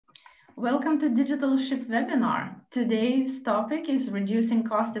Welcome to Digital Ship webinar. Today's topic is reducing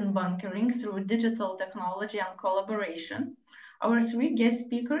cost in bunkering through digital technology and collaboration. Our three guest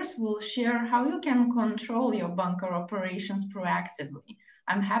speakers will share how you can control your bunker operations proactively.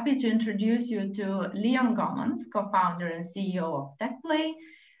 I'm happy to introduce you to Léon Gommans, co-founder and CEO of Teqplay,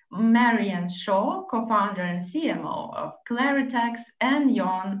 Marianne, co-founder and CMO of CLARITECS, and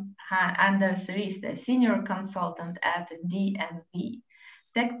Jon Anders Ryste, senior consultant at DNV.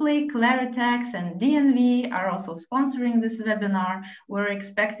 Teqplay, CLARITECS, and DNV are also sponsoring this webinar. We're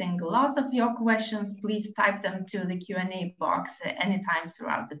expecting lots of your questions. Please type them to the Q&A box anytime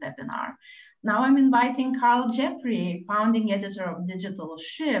throughout the webinar. Now I'm inviting Carl Jeffrey, founding editor of Digital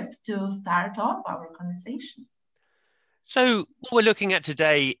Ship, to start off our conversation. So what we're looking at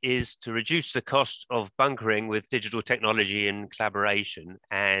today is to reduce the cost of bunkering with digital technology and collaboration.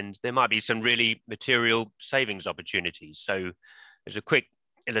 And there might be some really material savings opportunities. So as a quick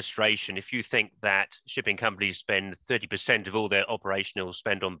illustration, if you think that shipping companies spend 30% of all their operational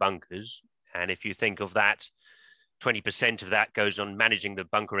spend on bunkers, and if you think of that, 20% of that goes on managing the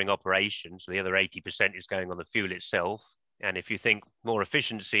bunkering operation, so the other 80% is going on the fuel itself. And if you think more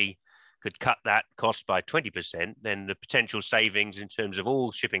efficiency could cut that cost by 20%, then the potential savings in terms of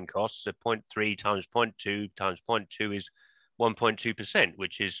all shipping costs are 0.3 times 0.2 times 0.2 is 1.2%,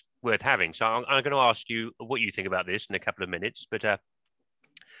 which is worth having. So I'm going to ask you what you think about this in a couple of minutes, but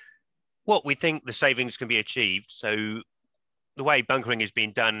what we think the savings can be achieved. So the way bunkering has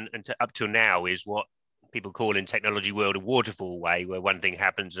been done up till now is what people call in technology world a waterfall way, where one thing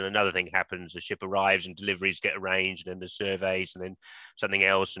happens and another thing happens. The ship arrives and deliveries get arranged, and then the surveys, and then something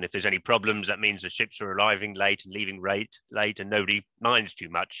else. And if there's any problems, that means the ships are arriving late and leaving late, and nobody minds too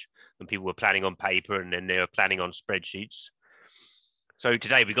much. And people were planning on paper, and then they were planning on spreadsheets. So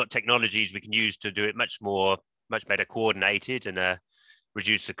today we've got technologies we can use to do it much better coordinated and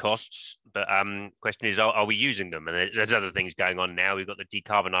reduce the costs. But question is, are we using them? And there's other things going on now. We've got the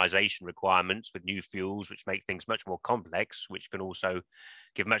decarbonisation requirements with new fuels, which make things much more complex, which can also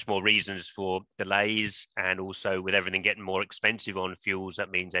give much more reasons for delays. And also with everything getting more expensive on fuels,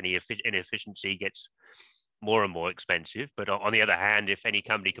 that means any inefficiency gets more and more expensive. But on the other hand, if any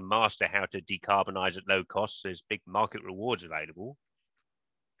company can master how to decarbonise at low costs, there's big market rewards available.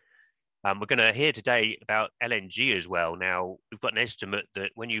 We're going to hear today about LNG as well. Now, we've got an estimate that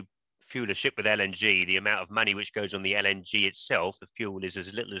when you fuel a ship with LNG, the amount of money which goes on the LNG itself, the fuel, is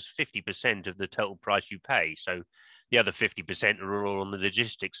as little as 50% of the total price you pay. So the other 50% are all on the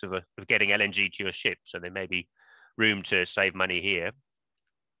logistics of getting LNG to your ship. So there may be room to save money here.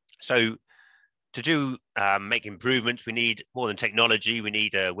 So to make improvements, we need more than technology. We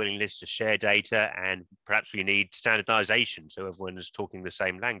need a willingness to share data, and perhaps we need standardization so everyone is talking the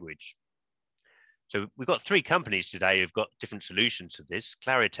same language. So we've got three companies today who've got different solutions to this.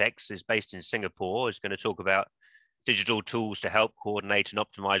 CLARITECS is based in Singapore. It's going to talk about digital tools to help coordinate and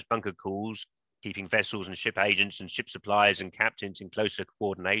optimize bunker calls, keeping vessels and ship agents and ship suppliers and captains in closer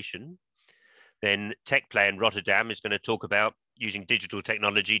coordination. Then Teqplay in Rotterdam is going to talk about using digital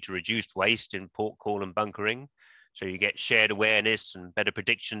technology to reduce waste in port call and bunkering. So you get shared awareness and better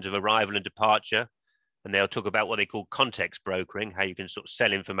predictions of arrival and departure. And they'll talk about what they call context brokering, how you can sort of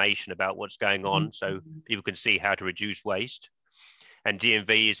sell information about what's going on so people can see how to reduce waste. And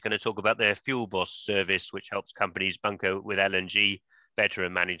DNV is going to talk about their FuelBoss service, which helps companies bunker with LNG better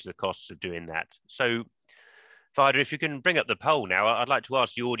and manage the costs of doing that. So, Vida, if you can bring up the poll now, I'd like to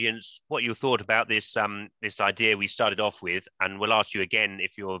ask the audience what you thought about this, this idea we started off with, and we'll ask you again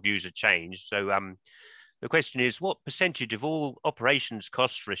if your views have changed. So the question is, what percentage of all operations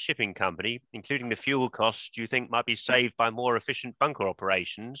costs for a shipping company, including the fuel costs, do you think might be saved by more efficient bunker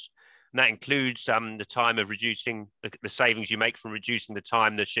operations? And that includes the time of reducing the savings you make from reducing the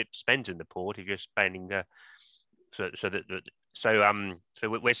time the ship spends in the port. If you're spending, I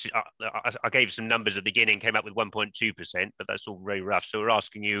gave some numbers at the beginning, came up with 1.2%, but that's all very rough. So we're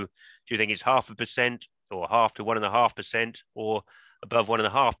asking you, do you think it's 0.5% or 0.5 to 1.5% or above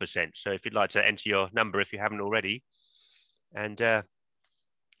 1.5%? So if you'd like to enter your number if you haven't already. And Vida,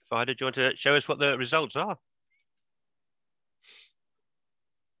 do you want to show us what the results are?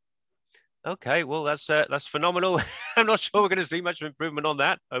 Okay, well, that's phenomenal. I'm not sure we're going to see much improvement on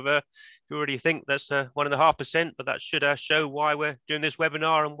that. If you already think that's 1.5%, but that should show why we're doing this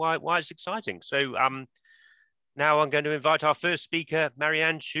webinar and why it's exciting. So now I'm going to invite our first speaker,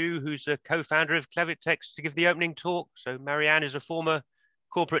 Marianne Choo, who's a co-founder of CLARITECS, to give the opening talk. So Marianne is a former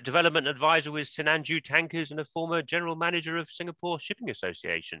corporate development advisor with Sinanju Tankers and a former general manager of Singapore Shipping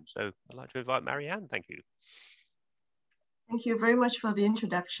Association. So I'd like to invite Marianne. Thank you. Thank you very much for the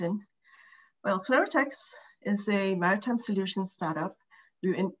introduction. Well, CLARITECS is a maritime solutions startup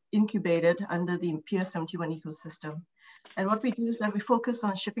We were incubated under the Pier 71 ecosystem. And what we do is that we focus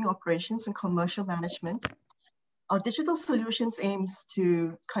on shipping operations and commercial management. Our digital solutions aims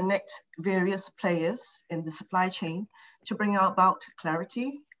to connect various players in the supply chain to bring about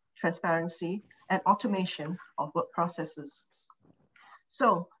clarity, transparency, and automation of work processes.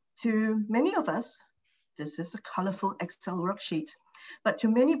 So to many of us, this is a colorful Excel worksheet, but to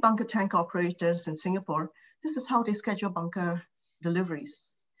many bunker tank operators in Singapore, this is how they schedule bunker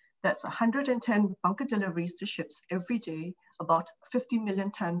deliveries. That's 110 bunker deliveries to ships every day, about 50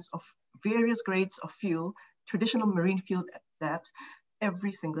 million tons of various grades of fuel, traditional marine fuel, that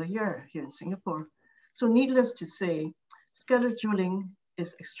every single year here in Singapore. So needless to say, scheduling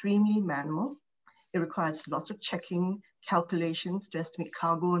is extremely manual. It requires lots of checking, calculations to estimate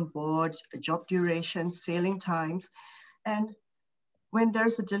cargo on board, job duration, sailing times. And when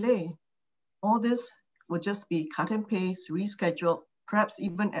there's a delay, all this will just be cut and paste, rescheduled, perhaps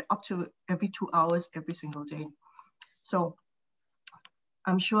even up to every 2 hours, every single day. So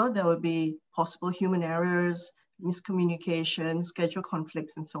I'm sure there will be possible human errors, miscommunication, schedule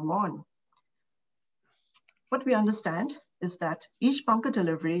conflicts, and so on. What we understand is that each bunker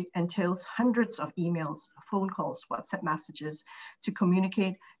delivery entails hundreds of emails, phone calls, WhatsApp messages to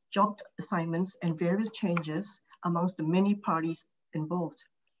communicate job assignments and various changes amongst the many parties involved.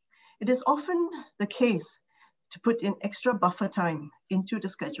 It is often the case to put in extra buffer time into the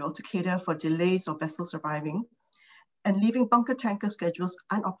schedule to cater for delays of vessels arriving and leaving bunker tanker schedules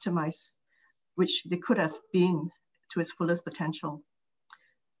unoptimized, which they could have been to its fullest potential.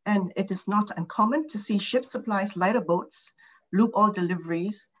 And it is not uncommon to see ship supplies, lighter boats, loop all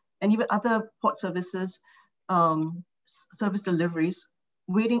deliveries, and even other port services, service deliveries,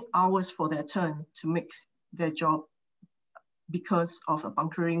 waiting hours for their turn to make their job because of a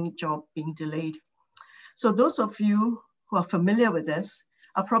bunkering job being delayed. So those of you who are familiar with this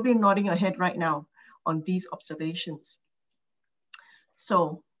are probably nodding your head right now on these observations.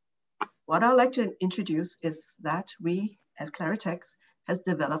 So what I'd like to introduce is that we, as CLARITECS, has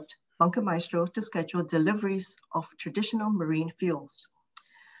developed Bunker Maestro to schedule deliveries of traditional marine fuels.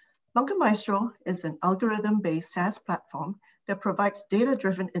 Bunker Maestro is an algorithm-based SaaS platform that provides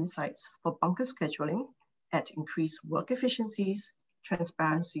data-driven insights for bunker scheduling at increased work efficiencies,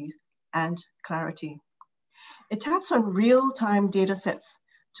 transparencies, and clarity. It taps on real-time data sets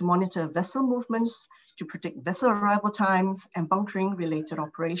to monitor vessel movements, to predict vessel arrival times, and bunkering-related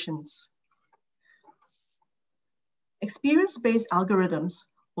operations. Experience-based algorithms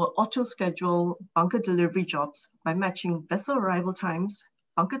will auto-schedule bunker delivery jobs by matching vessel arrival times,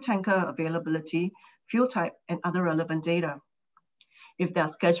 bunker tanker availability, fuel type, and other relevant data. If there are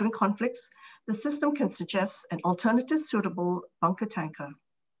scheduling conflicts, the system can suggest an alternative suitable bunker tanker.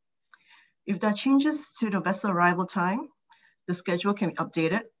 If there are changes to the vessel arrival time, the schedule can be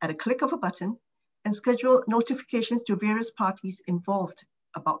updated at a click of a button and schedule notifications to various parties involved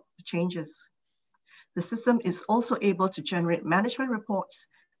about the changes. The system is also able to generate management reports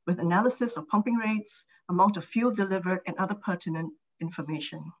with analysis of pumping rates, amount of fuel delivered, and other pertinent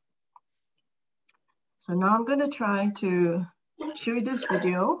information. So now I'm going to try to show you this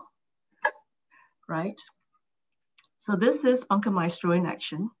video, right? So this is Bunker Maestro in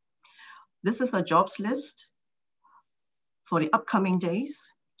action. This is a jobs list for the upcoming days.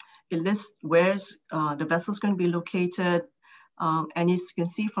 It lists where the vessel is going to be located. And as you can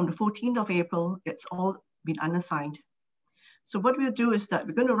see from the 14th of April, it's all been unassigned. So what we'll do is that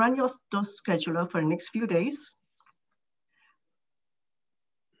we're going to run those scheduler for the next few days.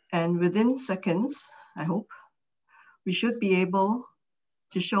 And within seconds, I hope, we should be able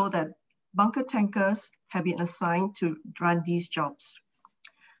to show that bunker tankers have been assigned to run these jobs.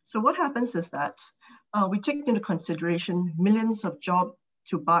 So what happens is that we take into consideration millions of job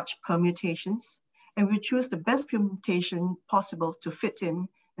to barge permutations, and we choose the best permutation possible to fit in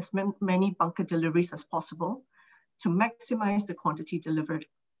as many bunker deliveries as possible to maximize the quantity delivered.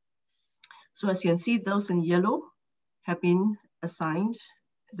 So as you can see, those in yellow have been assigned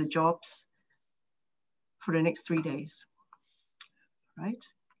the jobs for the next 3 days, right?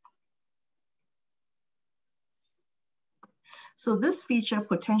 So this feature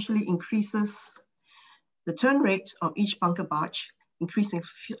potentially increases the turn rate of each bunker barge, increasing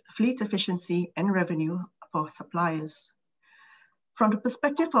fleet efficiency and revenue for suppliers. From the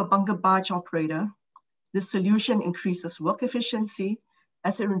perspective of a bunker barge operator, this solution increases work efficiency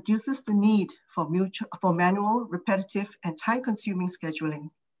as it reduces the need for manual, repetitive, and time-consuming scheduling.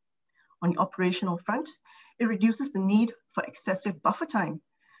 On the operational front, it reduces the need for excessive buffer time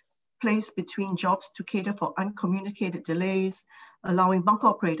placed between jobs to cater for uncommunicated delays, allowing bunker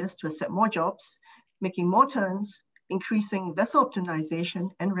operators to accept more jobs, making more turns, increasing vessel optimization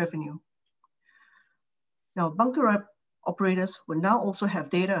and revenue. Now, bunker operators will now also have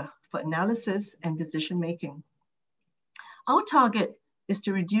data for analysis and decision-making. Our target is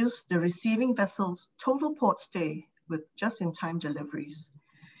to reduce the receiving vessel's total port stay with just-in-time deliveries.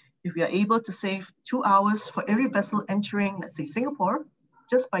 If we are able to save 2 hours for every vessel entering, let's say, Singapore,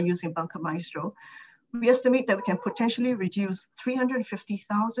 just by using Bunker Maestro, we estimate that we can potentially reduce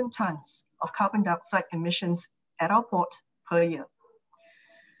 350,000 tons of carbon dioxide emissions at our port per year.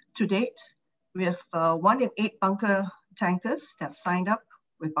 To date, we have 1 in 8 bunker tankers that have signed up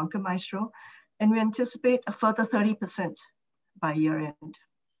with Bunker Maestro, and we anticipate a further 30% by year end.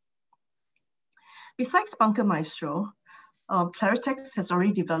 Besides Bunker Maestro, CLARITECS has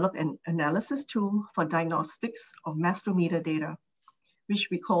already developed an analysis tool for diagnostics of mastometer data, which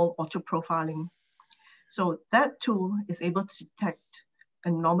we call auto-profiling. So that tool is able to detect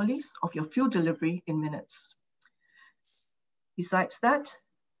anomalies of your fuel delivery in minutes. Besides that,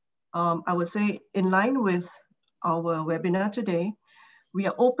 I would say in line with our webinar today, we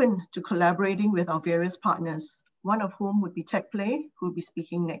are open to collaborating with our various partners, one of whom would be Teqplay, who will be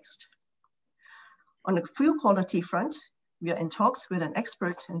speaking next. On the fuel quality front, we are in talks with an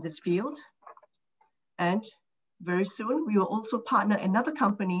expert in this field. And very soon, we will also partner another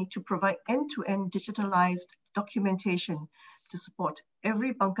company to provide end-to-end digitalized documentation to support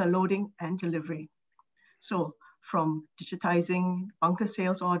every bunker loading and delivery. So from digitizing bunker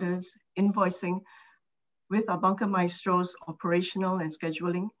sales orders, invoicing with our Bunker Maestro's operational and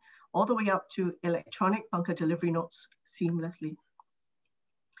scheduling, all the way up to electronic bunker delivery notes seamlessly.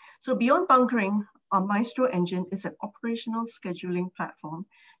 So beyond bunkering, our Maestro engine is an operational scheduling platform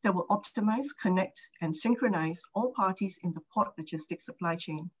that will optimize, connect, and synchronize all parties in the port logistics supply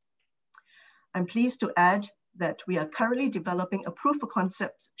chain. I'm pleased to add that we are currently developing a proof of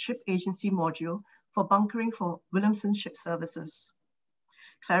concept ship agency module for bunkering for Williamson Ship Services.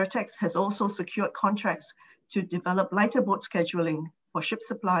 CLARITECS has also secured contracts to develop lighter boat scheduling for ship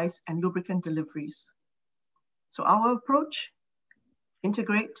supplies and lubricant deliveries. So our approach,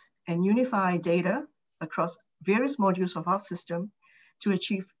 integrate and unify data across various modules of our system to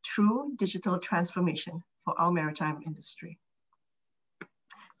achieve true digital transformation for our maritime industry.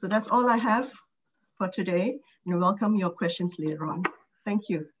 So that's all I have for today, and welcome your questions later on. Thank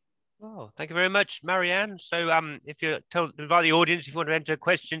you. Oh, thank you very much, Marianne. So if you invite the audience, if you want to enter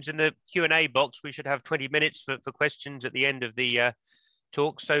questions in the Q&A box, we should have 20 minutes for questions at the end of the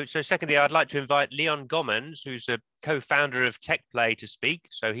talk. So secondly, I'd like to invite Léon Gommans, who's a co-founder of Teqplay, to speak.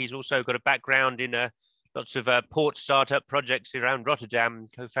 So he's also got a background in lots of port startup projects around Rotterdam,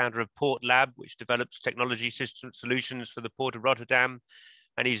 co-founder of Port Lab, which develops technology system solutions for the Port of Rotterdam.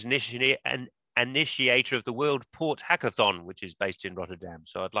 And he's an initiator of the World Port Hackathon, which is based in Rotterdam.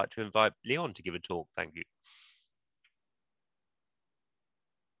 So I'd like to invite Léon to give a talk. Thank you.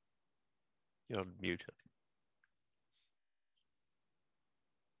 You're on mute.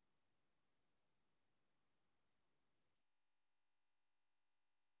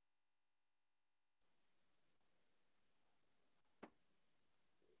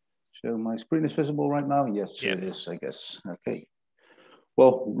 So my screen is visible right now? Yes, yeah. It is, I guess. Okay.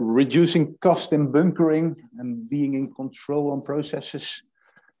 Well, reducing cost in bunkering and being in control on processes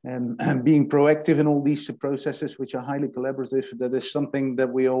and being proactive in all these processes, which are highly collaborative, that is something that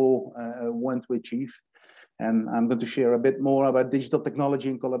we all want to achieve. And I'm going to share a bit more about digital technology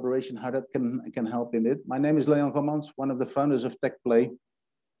and collaboration, how that can help in it. My name is Léon Gommans, one of the founders of Teqplay.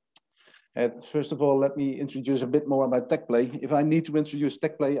 First of all, let me introduce a bit more about Teqplay. If I need to introduce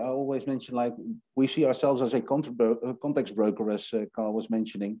Teqplay, I always mention, like, we see ourselves as a context broker, as Carl was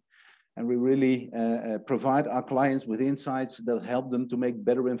mentioning. And we really provide our clients with insights that help them to make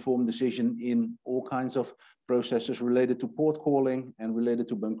better informed decisions in all kinds of processes related to port calling and related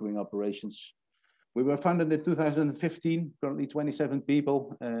to bunkering operations. We were founded in 2015, currently 27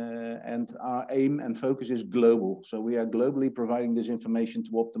 people, and our aim and focus is global. So we are globally providing this information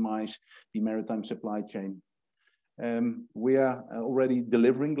to optimize the maritime supply chain. We are already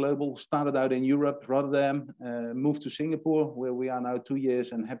delivering global, started out in Europe, Rotterdam, moved to Singapore, where we are now 2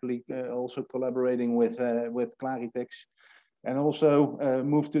 years, and happily also collaborating with CLARITECS, and also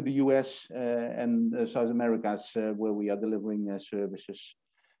moved to the US and South Americas, where we are delivering services.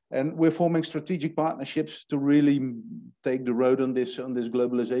 And we're forming strategic partnerships to really take the road on this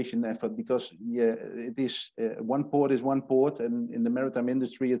globalization effort, because it is one port is one port, and in the maritime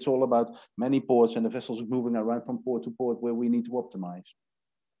industry, it's all about many ports and the vessels moving around from port to port where we need to optimize.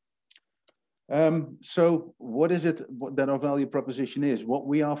 So what is it that our value proposition is? What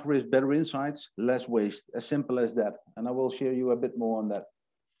we offer is better insights, less waste, as simple as that. And I will share you a bit more on that.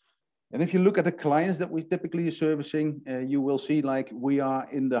 And if you look at the clients that we typically are servicing, you will see like we are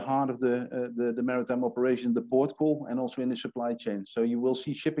in the heart of the maritime operation, the port call, and also in the supply chain. So you will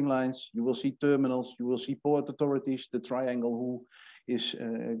see shipping lines, you will see terminals, you will see port authorities, the triangle who is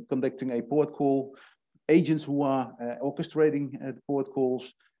conducting a port call, agents who are orchestrating the port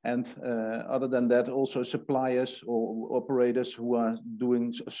calls, and other than that, also suppliers or operators who are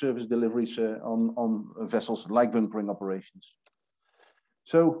doing service deliveries on vessels like bunkering operations.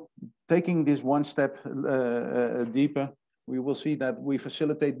 So taking this one step deeper, we will see that we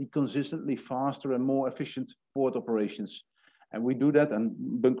facilitate the consistently faster and more efficient port operations. And we do that, and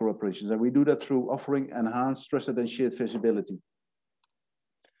bunker operations, and we do that through offering enhanced, trusted and shared visibility.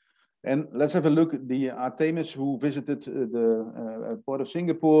 And let's have a look at the Artemis who visited the port of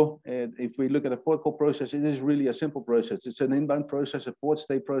Singapore. And if we look at a port call process, it is really a simple process. It's an inbound process, a port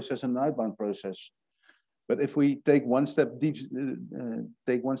stay process, and an outbound process. But if we take one step deeper,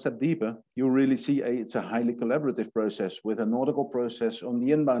 you really see it's a highly collaborative process with a nautical process on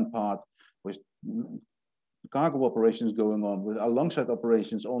the inbound part, with cargo operations going on, with alongside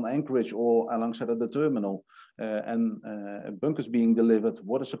operations on anchorage or alongside of the terminal, and bunkers being delivered,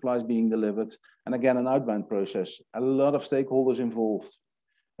 water supplies being delivered, and again, an outbound process. A lot of stakeholders involved.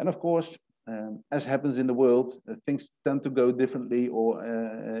 And of course, as happens in the world, things tend to go differently, or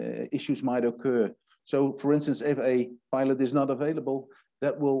issues might occur. So, for instance, if a pilot is not available,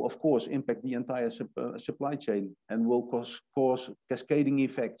 that will, of course, impact the entire supply chain and will cause cascading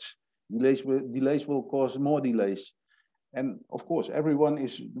effects. Delays will cause more delays. And, of course, everyone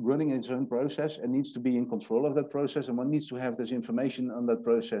is running its own process and needs to be in control of that process, and one needs to have this information on that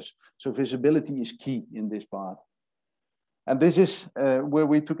process. So visibility is key in this part. And this is where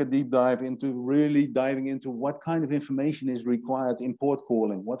we took a deep dive into really diving into what kind of information is required in port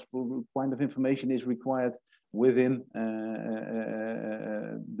calling, what kind of information is required within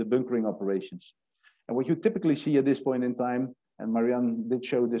the bunkering operations. And what you typically see at this point in time, and Marianne did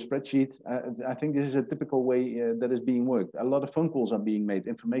show the spreadsheet, I think this is a typical way that is being worked. A lot of phone calls are being made,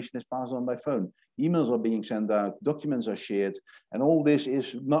 information is passed on by phone, emails are being sent out, documents are shared, and all this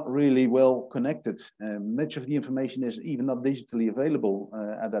is not really well connected. Much of the information is even not digitally available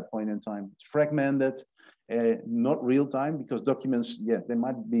at that point in time. It's fragmented, not real time, because documents, yeah, they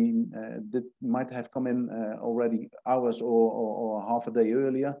might have come in already hours or half a day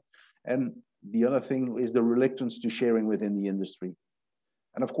earlier. And the other thing is the reluctance to sharing within the industry.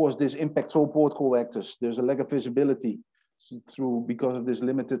 And of course, this impacts all port call actors. There's a lack of visibility because of this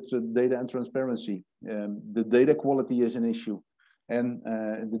limited data and transparency. The data quality is an issue, and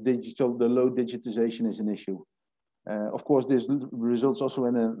the low digitization is an issue. Of course, this results also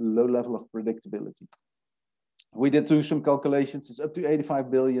in a low level of predictability. We did do some calculations. It's up to 85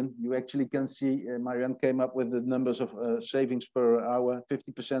 billion. You actually can see Marianne came up with the numbers of savings per hour,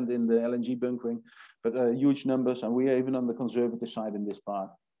 50% in the LNG bunkering, but huge numbers, and we are even on the conservative side in this part.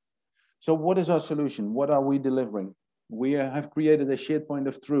 So what is our solution? What are we delivering? We have created a shared point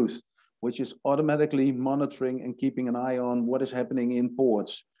of truth, which is automatically monitoring and keeping an eye on what is happening in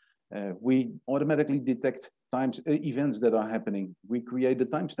ports. We automatically detect events that are happening. We create the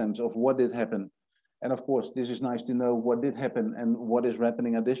timestamps of what did happen. And of course, this is nice to know what did happen and what is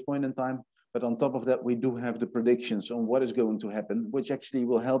happening at this point in time. But on top of that, we do have the predictions on what is going to happen, which actually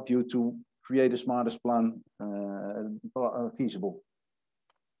will help you to create a smartest plan feasible.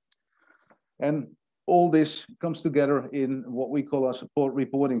 And all this comes together in what we call our support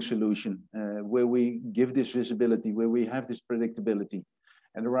reporting solution, where we give this visibility, where we have this predictability.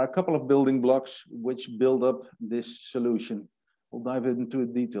 And there are a couple of building blocks which build up this solution. We'll dive into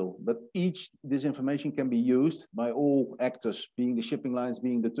detail, but this information can be used by all actors, being the shipping lines,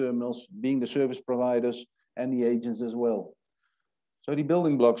 being the terminals, being the service providers, and the agents as well. So the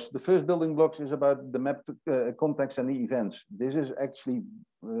building blocks, the first building blocks is about the map context and the events. This is actually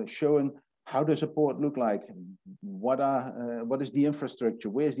showing how does a port look like? What is the infrastructure?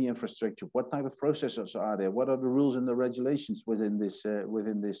 Where's the infrastructure? What type of processors are there? What are the rules and the regulations within this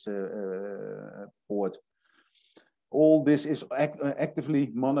port? All this is actively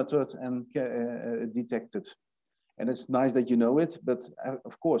monitored and detected. And it's nice that you know it, but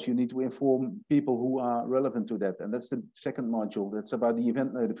of course you need to inform people who are relevant to that. And that's the second module. That's about the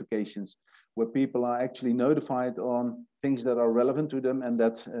event notifications, where people are actually notified on things that are relevant to them and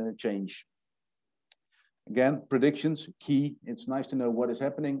that change. Again, predictions, key. It's nice to know what is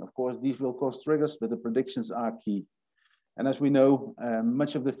happening. Of course, these will cause triggers, but the predictions are key. And as we know,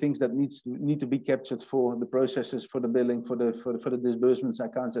 much of the things that need to be captured for the processes, for the billing, for the disbursements,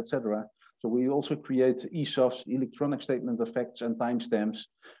 accounts, etc. So we also create ESOFs, electronic statement of facts, and timestamps,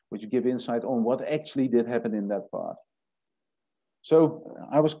 which give insight on what actually did happen in that part. So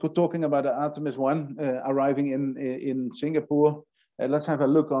I was talking about the Artemis 1 arriving in Singapore. Let's have a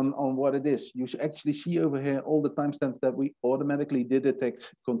look on what it is. You actually see over here all the timestamps that we automatically did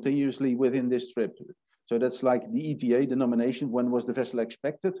detect continuously within this trip. So that's like the ETA, the nomination, when was the vessel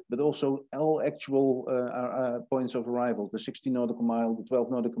expected, but also all actual points of arrival, the 16 nautical mile, the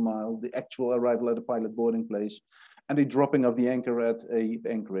 12 nautical mile, the actual arrival at the pilot boarding place, and the dropping of the anchor at a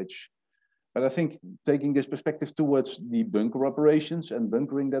anchorage. But I think taking this perspective towards the bunker operations and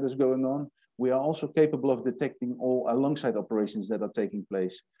bunkering that is going on, we are also capable of detecting all alongside operations that are taking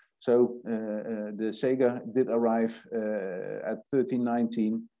place. So the Sega did arrive at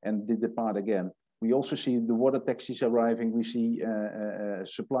 1319 and did depart again. We also see the water taxis arriving. We see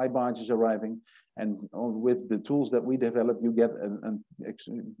supply barges arriving. And with the tools that we develop, you get a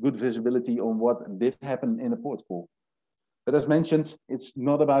good visibility on what did happen in a port call. But as mentioned, it's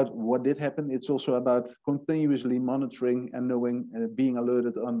not about what did happen. It's also about continuously monitoring and knowing, being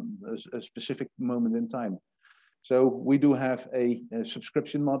alerted on a specific moment in time. So we do have a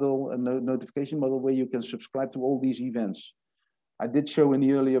subscription model, a notification model where you can subscribe to all these events. I did show in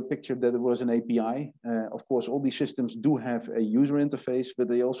the earlier picture that there was an API. Of course, all these systems do have a user interface, but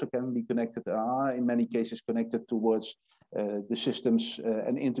they also can be connected, are in many cases connected towards the systems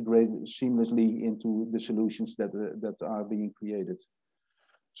and integrated seamlessly into the solutions that are being created.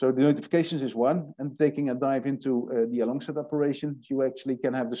 So the notifications is one, and taking a dive into the alongside operation, you actually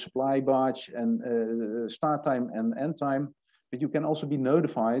can have the supply barge and start time and end time. But you can also be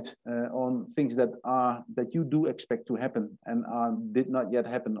notified on things that you do expect to happen and did not yet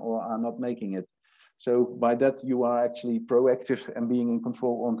happen or are not making it. So by that, you are actually proactive and being in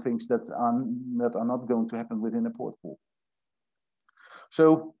control on things that are not going to happen within a port call.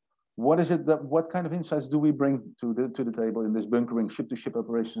 So what kind of insights do we bring to the table in this bunkering, ship-to-ship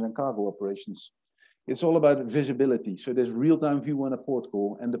operations and cargo operations? It's all about visibility. So there's real-time view on a port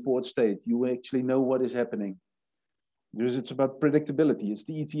call and the port state. You actually know what is happening. It's about predictability. It's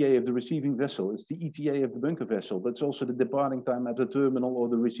the ETA of the receiving vessel. It's the ETA of the bunker vessel, but it's also the departing time at the terminal or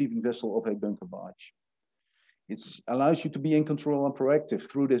the receiving vessel of a bunker barge. It allows you to be in control and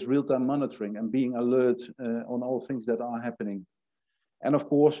proactive through this real-time monitoring and being alert on all things that are happening. And of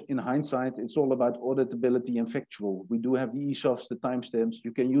course, in hindsight, it's all about auditability and factual. We do have the ESOFs, the timestamps.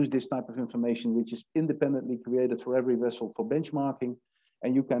 You can use this type of information, which is independently created for every vessel for benchmarking,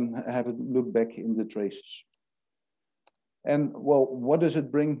 and you can have it look back in the traces. And well, what does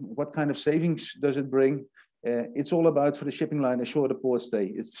it bring? What kind of savings does it bring? It's all about, for the shipping line, a shorter port stay.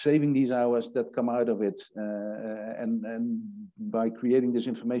 It's saving these hours that come out of it. And by creating this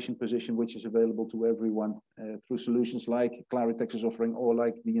information position, which is available to everyone through solutions like CLARITECS is offering or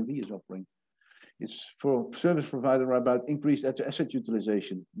like DNV is offering. It's for service provider about increased asset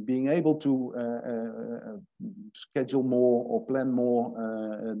utilization, being able to schedule more or plan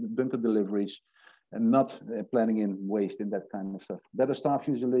more bunker deliveries, and not planning in waste and that kind of stuff. Better staff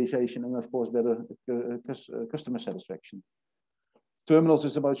utilization and of course better customer satisfaction. Terminals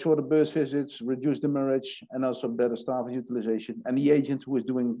is about shorter berth visits, reduce demurrage, and also better staff utilization. And the agent who is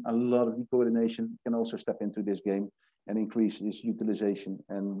doing a lot of the coordination can also step into this game and increase his utilization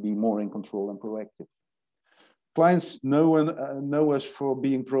and be more in control and proactive. Clients know us for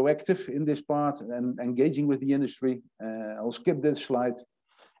being proactive in this part and engaging with the industry. I'll skip this slide.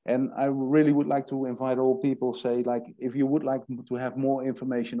 And I really would like to invite all people, say, like, if you would like to have more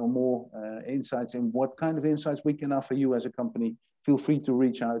information or more insights in what kind of insights we can offer you as a company, feel free to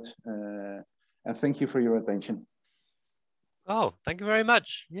reach out. And thank you for your attention. Oh, thank you very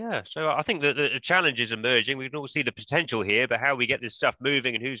much. Yeah, so I think that the challenge is emerging. We can all see the potential here, but how we get this stuff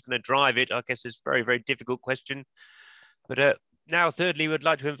moving and who's going to drive it, I guess, is a very, very difficult question. But now, thirdly, we'd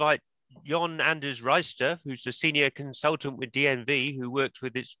like to invite Jon Anders Ryste, who's a senior consultant with DNV, who works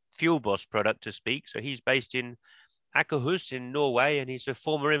with its FuelBoss product, to speak. So he's based in Akershus in Norway, and he's a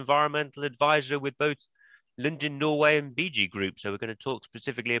former environmental advisor with both Lundin Norway and BG Group. So we're going to talk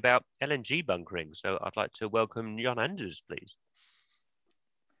specifically about LNG bunkering. So I'd like to welcome Jon Anders, please.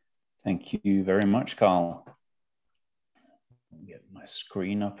 Thank you very much, Carl. I'll get my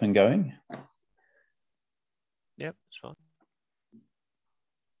screen up and going. Yep, that's fine.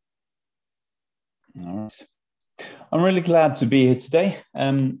 All right. I'm really glad to be here today,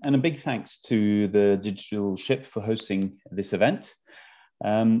 and a big thanks to the Digital Ship for hosting this event.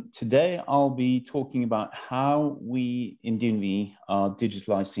 Today, I'll be talking about how we in DNV are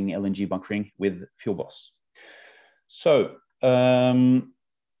digitalizing LNG bunkering with FuelBoss. So, the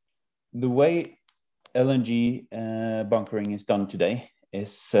way LNG bunkering is done today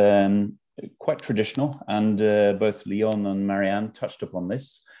is quite traditional, and both Léon and Marianne touched upon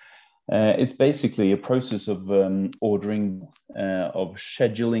this. It's basically a process of ordering, of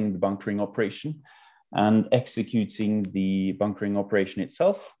scheduling the bunkering operation and executing the bunkering operation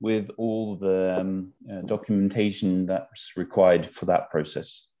itself with all the documentation that's required for that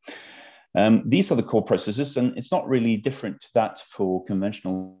process. These are the core processes, and it's not really different to that for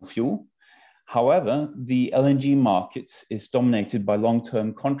conventional fuel. However, the LNG market is dominated by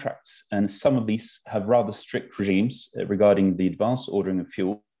long-term contracts, and some of these have rather strict regimes regarding the advance ordering of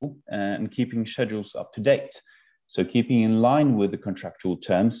fuel and keeping schedules up to date. So keeping in line with the contractual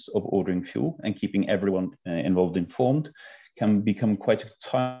terms of ordering fuel and keeping everyone involved informed can become quite a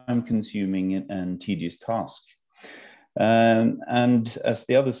time-consuming and tedious task. And as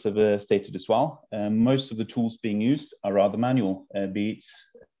the others have stated as well, most of the tools being used are rather manual, be it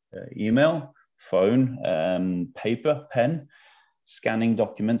email, phone, paper, pen, scanning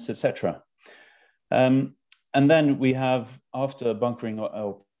documents, etc. And then we have, after bunkering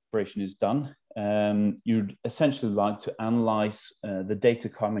operation is done, you'd essentially like to analyze the data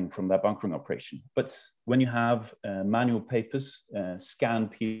coming from that bunkering operation. But when you have manual papers,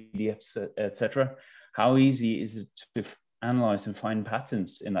 scanned PDFs, etc., how easy is it to analyze and find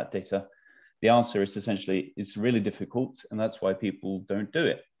patterns in that data? The answer is essentially it's really difficult, and that's why people don't do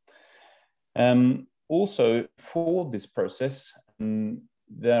it. Also, for this process,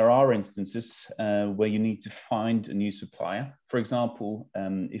 there are instances where you need to find a new supplier. For example,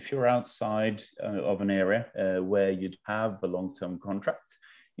 if you're outside of an area where you'd have a long-term contract,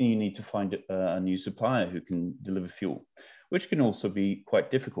 you need to find a new supplier who can deliver fuel, which can also be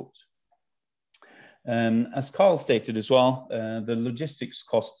quite difficult. As Carl stated as well, the logistics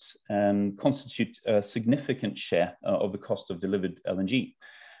costs constitute a significant share of the cost of delivered LNG,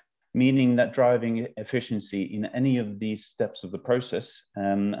 meaning that driving efficiency in any of these steps of the process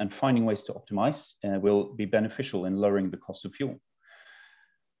and finding ways to optimize will be beneficial in lowering the cost of fuel.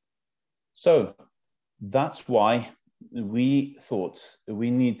 So that's why we thought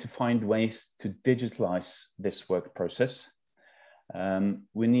we need to find ways to digitalize this work process.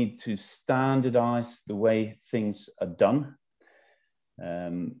 We need to standardize the way things are done.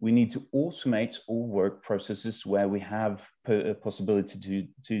 We need to automate all work processes where we have a possibility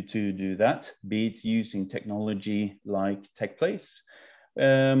to do that, be it using technology like Teqplay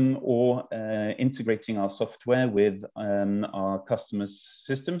or integrating our software with our customers'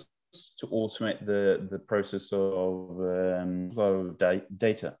 systems to automate the process of flow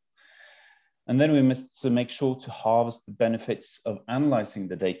data. And then we must make sure to harvest the benefits of analyzing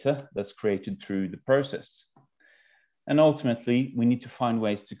the data that's created through the process. And ultimately, we need to find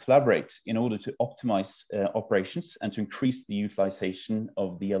ways to collaborate in order to optimize operations and to increase the utilization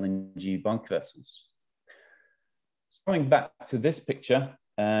of the LNG bunker vessels. Going back to this picture,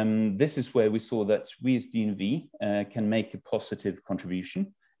 this is where we saw that we as DNV can make a positive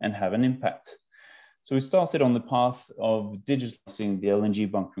contribution and have an impact. So we started on the path of digitalizing the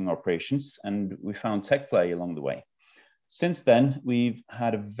LNG bunkering operations, and we found Teqplay along the way. Since then, we've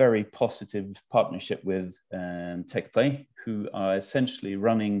had a very positive partnership with Teqplay, who are essentially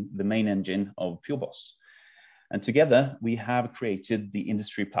running the main engine of FuelBoss. And together, we have created the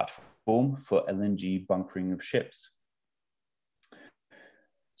industry platform for LNG bunkering of ships.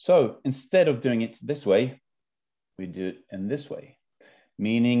 So instead of doing it this way, we do it in this way,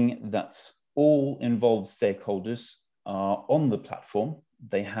 meaning that all involved stakeholders are on the platform.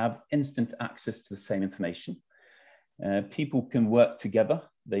 They have instant access to the same information. People can work together.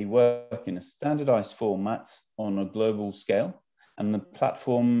 They work in a standardized format on a global scale, and the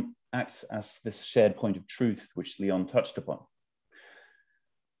platform acts as this shared point of truth, which Léon touched upon.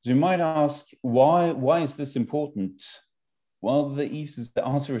 So you might ask, why is this important? Well, the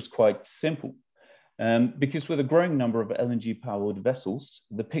answer is quite simple. Because with a growing number of LNG-powered vessels,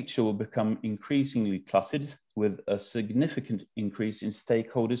 the picture will become increasingly cluttered with a significant increase in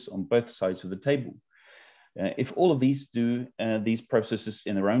stakeholders on both sides of the table. If all of these do these processes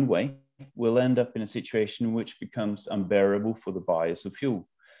in their own way, we'll end up in a situation which becomes unbearable for the buyers of fuel.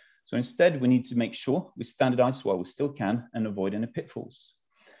 So instead, we need to make sure we standardize while we still can and avoid any pitfalls.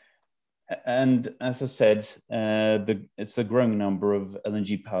 And as I said, it's a growing number of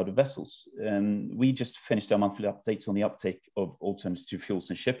LNG-powered vessels. We just finished our monthly updates on the uptake of alternative fuels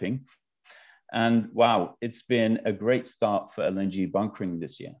and shipping. And wow, it's been a great start for LNG bunkering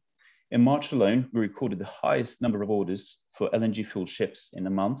this year. In March alone, we recorded the highest number of orders for LNG fuel ships in a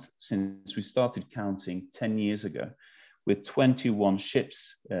month since we started counting 10 years ago, with 21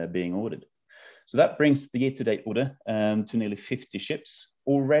 ships being ordered. So that brings the year-to-date order to nearly 50 ships,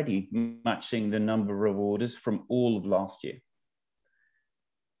 already matching the number of orders from all of last year.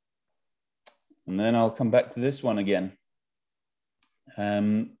 And then I'll come back to this one again.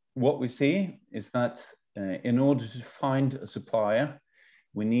 what we see is that in order to find a supplier,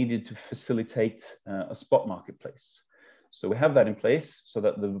 we needed to facilitate a spot marketplace. So we have that in place so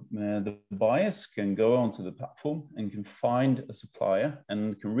that the buyers can go onto the platform and can find a supplier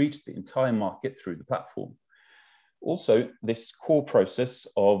and can reach the entire market through the platform. Also, this core process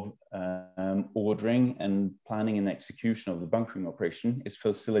of ordering and planning and execution of the bunkering operation is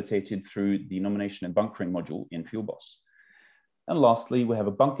facilitated through the nomination and bunkering module in FuelBoss. And lastly, we have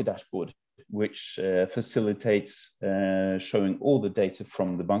a bunker dashboard, which facilitates showing all the data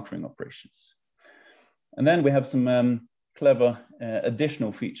from the bunkering operations. And then we have some clever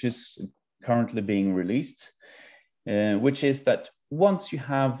additional features currently being released, which is that once you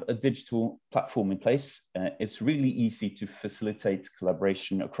have a digital platform in place, it's really easy to facilitate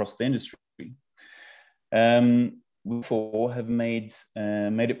collaboration across the industry. We therefore have made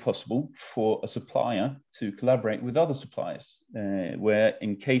it possible for a supplier to collaborate with other suppliers, where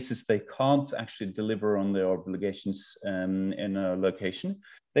in cases they can't actually deliver on their obligations in a location,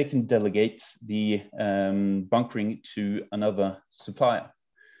 they can delegate the bunkering to another supplier.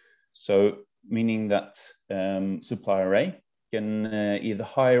 So meaning that supplier A can either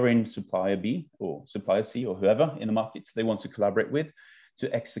hire in supplier B or supplier C or whoever in the markets they want to collaborate with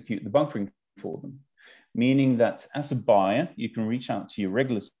to execute the bunkering for them. Meaning that as a buyer, you can reach out to your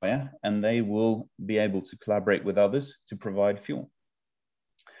regular supplier and they will be able to collaborate with others to provide fuel.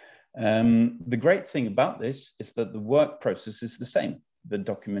 The great thing about this is that the work process is the same. The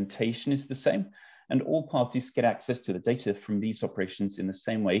documentation is the same, and all parties get access to the data from these operations in the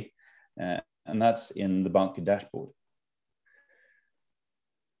same way, and that's in the bunker dashboard.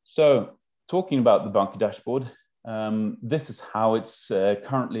 So talking about the bunker dashboard, this is how it's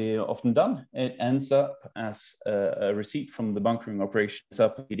currently often done. It ends up as a receipt from the bunkering operation, it's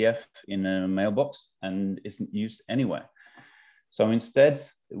up a PDF in a mailbox and isn't used anywhere. So instead,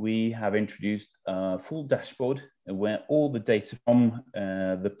 we have introduced a full dashboard where all the data from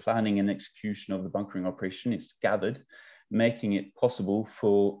the planning and execution of the bunkering operation is gathered, making it possible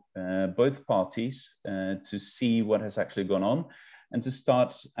for both parties to see what has actually gone on and to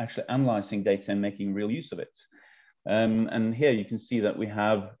start actually analyzing data and making real use of it. And here you can see that we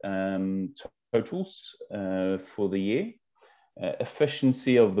have totals for the year,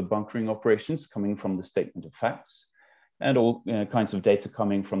 efficiency of the bunkering operations coming from the statement of facts, and all kinds of data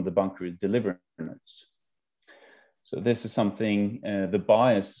coming from the bunker delivery notes. So this is something the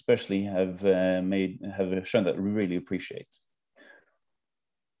buyers especially have shown that we really appreciate.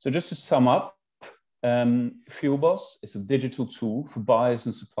 So just to sum up, FuelBoss is a digital tool for buyers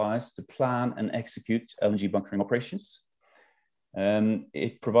and suppliers to plan and execute LNG bunkering operations.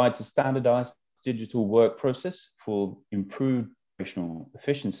 It provides a standardized digital work process for improved operational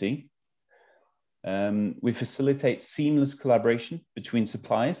efficiency. We facilitate seamless collaboration between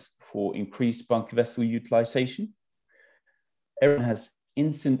suppliers for increased bunker vessel utilization. Everyone has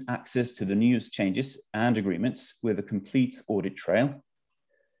instant access to the newest changes and agreements with a complete audit trail.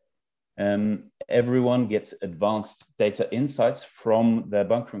 Everyone gets advanced data insights from their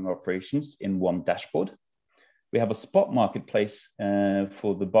bunkering operations in one dashboard. We have a spot marketplace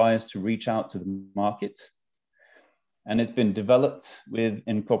for the buyers to reach out to the market. And it's been developed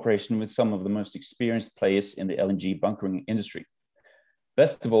in cooperation with some of the most experienced players in the LNG bunkering industry.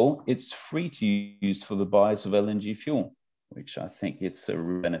 Best of all, it's free to use for the buyers of LNG fuel, which I think is a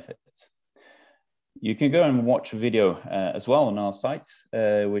benefit. You can go and watch a video as well on our site,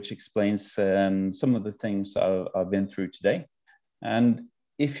 which explains some of the things I've been through today. And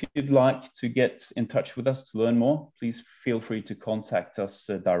if you'd like to get in touch with us to learn more, please feel free to contact us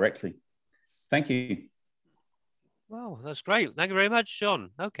directly. Thank you. Wow, that's great. Thank you very much,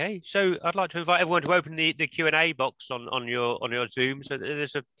 John. Okay, so I'd like to invite everyone to open the Q&A box on your Zoom. So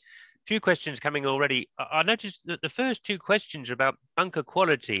there's a few questions coming already. I noticed that the first two questions are about bunker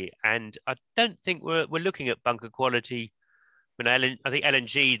quality, and I don't think we're looking at bunker quality. I think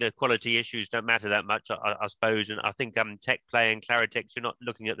LNG, the quality issues don't matter that much, I suppose, and I think Teqplay and CLARITECS are not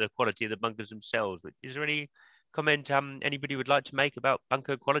looking at the quality of the bunkers themselves. Is there any comment anybody would like to make about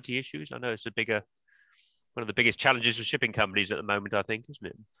bunker quality issues? I know it's one of the biggest challenges for shipping companies at the moment, I think, isn't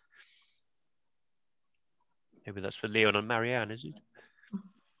it? Maybe that's for Léon and Marianne, is it?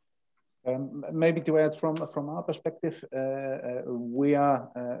 Maybe to add from our perspective, we are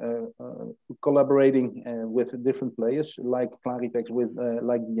collaborating with different players like CLARITECS, with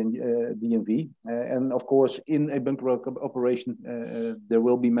like DNV, and of course in a bunker operation there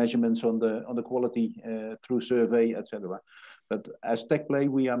will be measurements on the quality through survey, etc. But as Teqplay,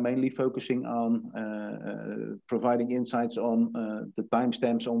 we are mainly focusing on providing insights on the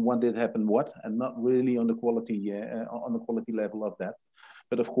timestamps on when did happen what, and not really on the quality level of that.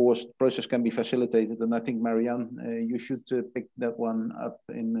 But of course, the process can be facilitated, and I think Marianne, you should pick that one up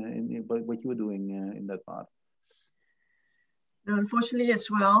in what you were doing in that part. Unfortunately, as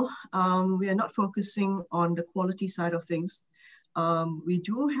well, we are not focusing on the quality side of things. We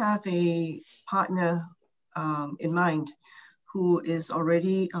do have a partner in mind who is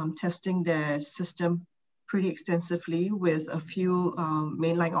already testing their system pretty extensively with a few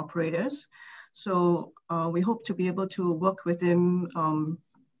mainline operators. So we hope to be able to work with him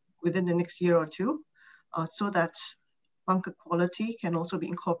within the next year or two, so that bunker quality can also be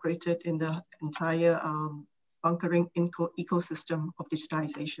incorporated in the entire bunkering ecosystem of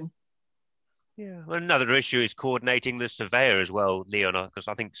digitization. Yeah, well, another issue is coordinating the surveyor as well, Leon, because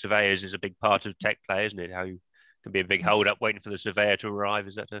I think surveyors is a big part of Teqplay, isn't it? How you can be a big hold up waiting for the surveyor to arrive.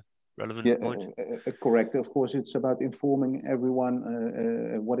 Is that a relevant point? Correct. Of course, it's about informing everyone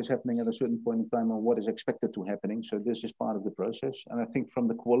what is happening at a certain point in time or what is expected to happening. So this is part of the process. And I think from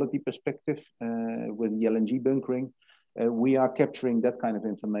the quality perspective, with the LNG bunkering, we are capturing that kind of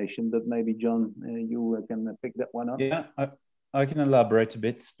information. But maybe John, you can pick that one up. Yeah, I can elaborate a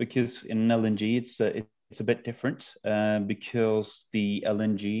bit, because in LNG it's a bit different because the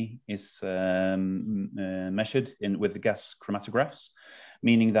LNG is measured with the gas chromatographs,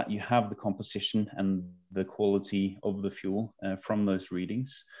 meaning that you have the composition and the quality of the fuel from those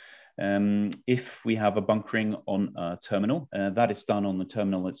readings. If we have a bunkering on a terminal, that is done on the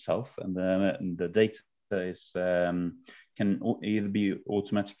terminal itself, and the data is can either be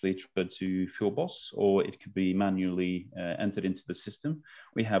automatically transferred to FuelBoss, or it could be manually entered into the system.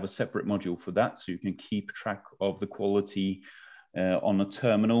 We have a separate module for that, so you can keep track of the quality on a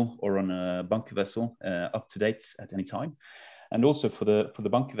terminal or on a bunker vessel up to date at any time. And also for the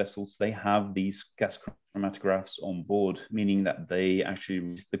bunker vessels, they have these gas chromatographs on board, meaning that they actually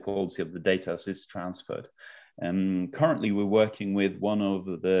read the quality of the data as it's transferred. Currently, we're working with one of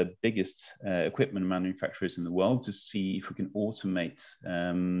the biggest equipment manufacturers in the world to see if we can automate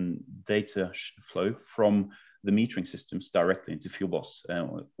data flow from the metering systems directly into FuelBoss,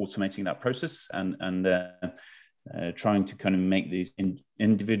 automating that process and trying to kind of make these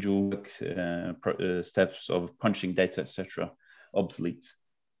individual steps of punching data, etc., obsolete.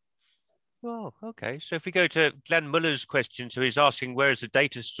 Oh, okay. So if we go to Glenn Muller's question, so he's asking, where is the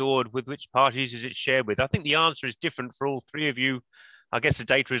data stored, with which parties is it shared with? I think the answer is different for all three of you. I guess the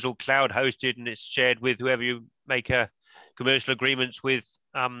data is all cloud hosted and it's shared with whoever you make commercial agreements with.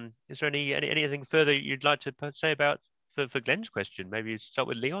 Is there anything further you'd like to say about for Glenn's question? Maybe start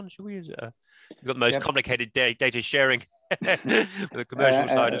with Leon, should we? You've got the most complicated data sharing with the commercial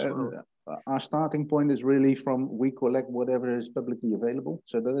side as well. Our starting point is really from we collect whatever is publicly available.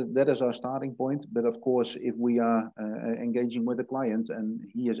 So that is our starting point. But of course, if we are engaging with a client and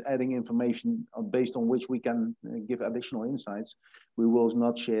he is adding information based on which we can give additional insights, we will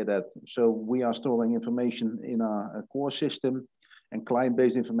not share that. So we are storing information in our core system, and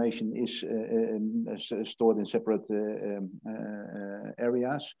client-based information is stored in separate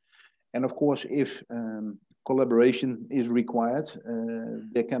areas. And of course, if collaboration is required,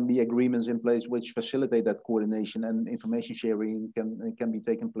 there can be agreements in place which facilitate that coordination, and information sharing can be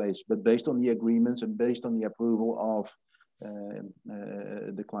taken place, but based on the agreements and based on the approval of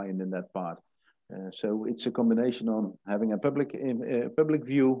the client in that part. So it's a combination on having a public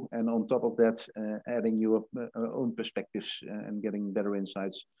view, and on top of that, adding your own perspectives and getting better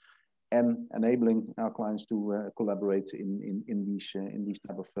insights, and enabling our clients to collaborate in these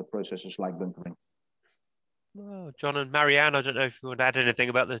type of processes like bunkering. Well, John and Marianne, I don't know if you want to add anything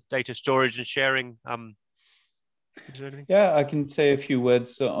about the data storage and sharing. Is there anything? Yeah, I can say a few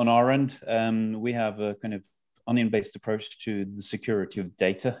words on our end. We have a kind of onion-based approach to the security of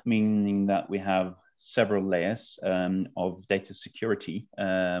data, meaning that we have several layers of data security,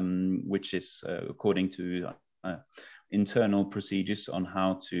 which is according to internal procedures on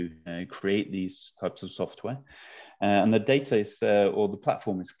how to create these types of software. And the data is, or the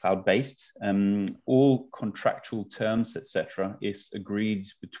platform is cloud-based. All contractual terms, etc., is agreed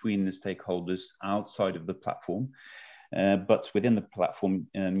between the stakeholders outside of the platform. But within the platform,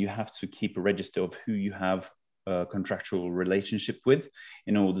 you have to keep a register of who you have a contractual relationship with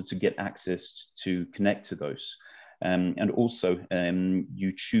in order to get access to connect to those. And also,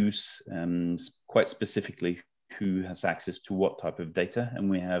 you choose quite specifically who has access to what type of data, and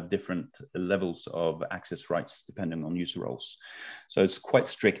we have different levels of access rights depending on user roles. So it's quite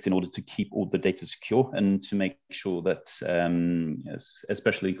strict in order to keep all the data secure and to make sure that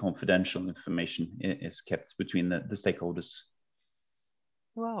especially confidential information is kept between the stakeholders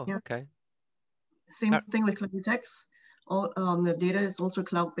Wow, Yeah. okay. Same thing with CLARITECS. All the data is also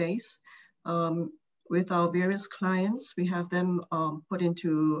cloud-based. With our various clients, we have them put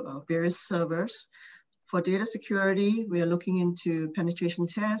into various servers. For data security, we are looking into penetration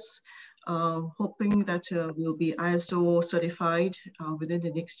tests, hoping that we'll be ISO certified within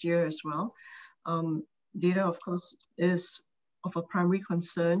the next year as well. Data, of course, is of a primary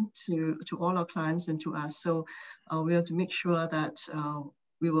concern to all our clients and to us. So we have to make sure that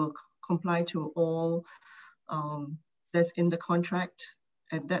we will comply to all that's in the contract,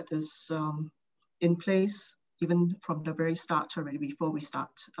 and that is in place even from the very start already, before we start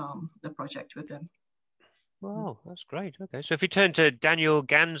the project with them. Wow, that's great. Okay, so if we turn to Daniel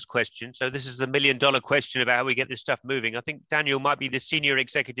Gann's question, so this is the $1 million question about how we get this stuff moving. I think Daniel might be the senior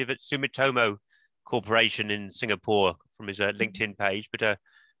executive at Sumitomo Corporation in Singapore from his LinkedIn page. But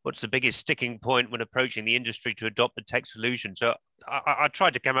what's the biggest sticking point when approaching the industry to adopt the tech solution? So I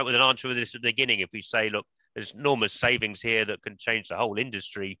tried to come up with an answer with this at the beginning. If we say, look, there's enormous savings here that can change the whole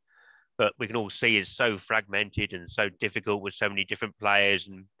industry, but we can all see it's so fragmented and so difficult with so many different players,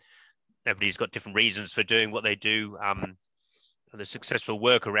 and everybody's got different reasons for doing what they do. And the successful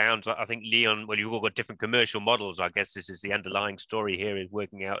workarounds, I think, Leon, well, you've all got different commercial models. I guess this is the underlying story here, is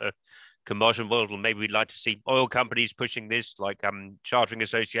working out a commercial model. Maybe we'd like to see oil companies pushing this, like chartering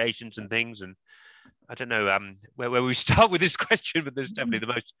associations and things. And I don't know where we start with this question, but there's definitely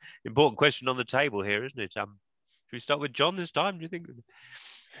the most important question on the table here, isn't it? Should we start with John this time, do you think?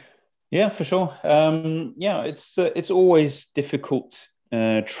 Yeah, for sure. Yeah, it's always difficult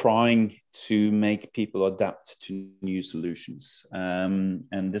trying to make people adapt to new solutions.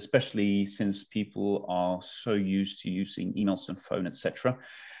 And especially since people are so used to using emails and phone, etc.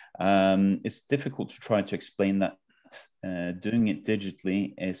 It's difficult to try to explain that doing it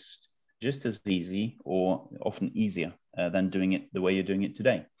digitally is just as easy, or often easier, than doing it the way you're doing it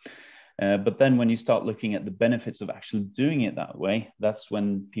today. But then when you start looking at the benefits of actually doing it that way, that's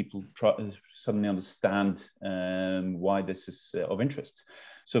when people suddenly understand why this is of interest.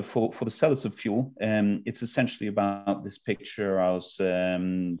 So for the sellers of fuel, it's essentially about this picture I was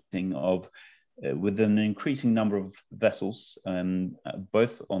thinking of, with an increasing number of vessels,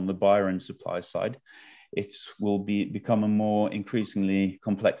 both on the buyer and supply side. It will become a more increasingly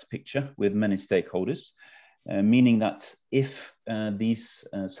complex picture with many stakeholders. Meaning that if these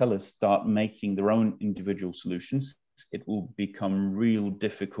sellers start making their own individual solutions, it will become real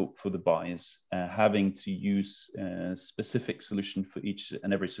difficult for the buyers, having to use a specific solution for each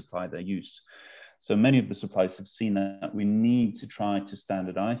and every supply they use. So many of the suppliers have seen that we need to try to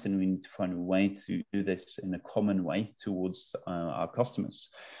standardize, and we need to find a way to do this in a common way towards our customers.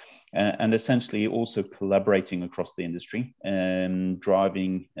 And essentially also collaborating across the industry,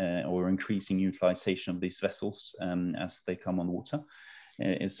 driving or increasing utilization of these vessels as they come on water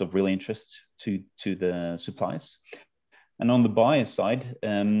is of real interest to the suppliers. And on the buyer side,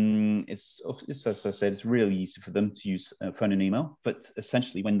 it's as I said, it's really easy for them to use phone and email. But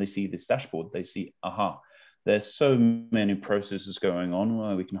essentially, when they see this dashboard, they see, aha, there's so many processes going on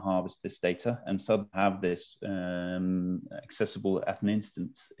where we can harvest this data and so have this accessible at an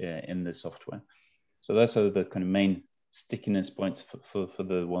instant in the software. So those are the kind of main stickiness points for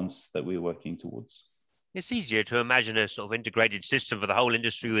the ones that we're working towards. It's easier to imagine a sort of integrated system for the whole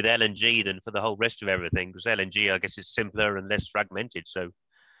industry with LNG than for the whole rest of everything, because LNG, I guess, is simpler and less fragmented. So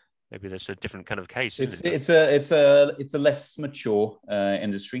maybe that's a different kind of case, isn't it? It's a less mature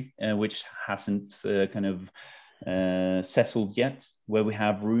industry, which hasn't kind of settled yet, where we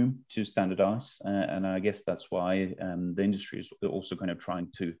have room to standardize. And I guess that's why the industry is also kind of trying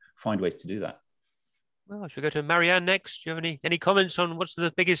to find ways to do that. Well, should we go to Marianne next? Do you have any comments on what's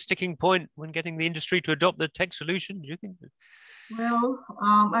the biggest sticking point when getting the industry to adopt the tech solution, do you think? Well,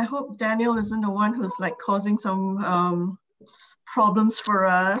 I hope Daniel isn't the one who's like causing some problems for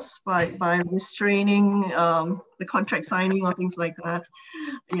us by restraining the contract signing or things like that.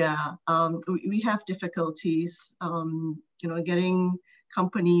 Yeah, we have difficulties, getting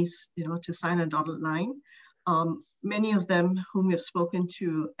companies, to sign a dotted line. Many of them whom we've spoken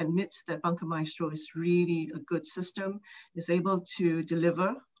to admits that Bunker Maestro is really a good system, is able to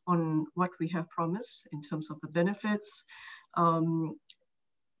deliver on what we have promised in terms of the benefits.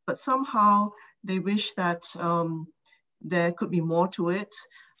 But somehow they wish that there could be more to it,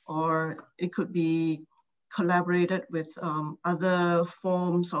 or it could be collaborated with other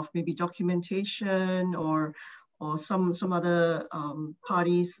forms of maybe documentation or some other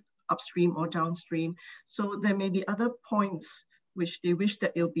parties upstream or downstream. So there may be other points which they wish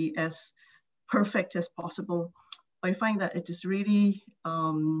that it'll be as perfect as possible. I find that it is really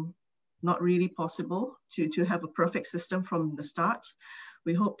not really possible to have a perfect system from the start.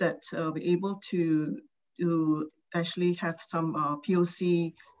 we hope that we're able to actually have some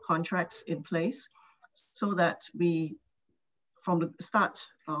POC contracts in place so that we, from the start,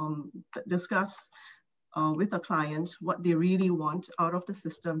 discuss with the clients what they really want out of the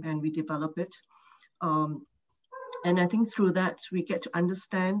system, and we develop it. And I think through that, we get to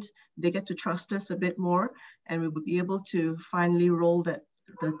understand, they get to trust us a bit more, and we will be able to finally roll the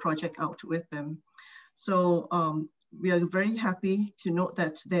project out with them. So we are very happy to note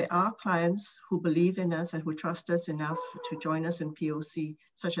that there are clients who believe in us and who trust us enough to join us in POC,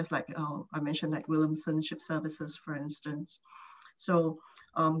 such as like I mentioned, like Williamson Ship Services, for instance. So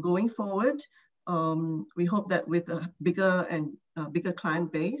going forward, we hope that with a bigger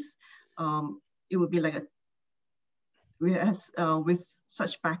client base, it would be like with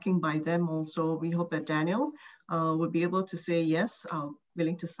such backing by them also, we hope that Daniel would be able to say, yes,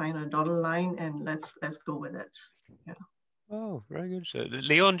 willing to sign a dotted line, and let's go with it. Yeah. Oh, very good. So, Leon,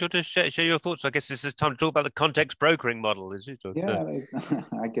 do you want to share your thoughts? I guess this is time to talk about the context brokering model, is it? Yeah,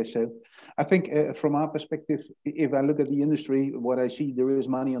 I guess so. I think from our perspective, if I look at the industry, what I see, there is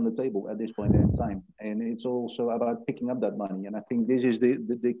money on the table at this point in time. And it's also about picking up that money. And I think this is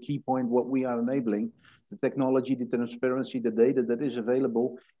the key point, what we are enabling. The technology, the transparency, the data that is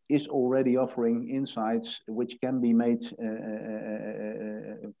available is already offering insights which can be made,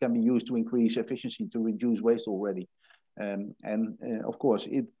 can be used to increase efficiency, to reduce waste already. Of course,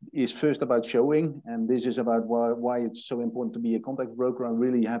 it is first about showing, and this is about why it's so important to be a contact broker and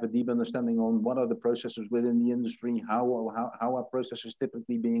really have a deep understanding on what are the processes within the industry, how are processes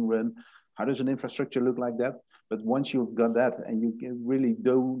typically being run, how does an infrastructure look like that. But once you've got that and you really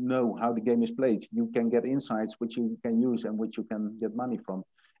don't know how the game is played, you can get insights which you can use and which you can get money from.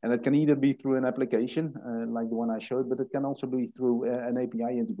 And it can either be through an application like the one I showed, but it can also be through an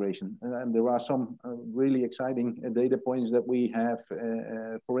API integration. And there are some really exciting data points that we have.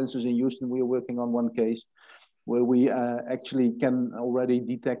 For instance, in Houston, we are working on one case where we actually can already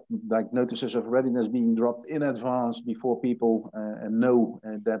detect like notices of readiness being dropped in advance before people know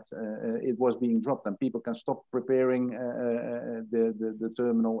that it was being dropped, and people can stop preparing the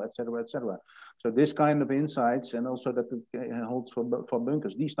terminal, etc., etc. So this kind of insights, and also that it holds for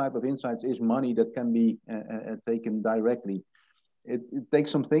bunkers, these type of insights is money that can be taken directly. It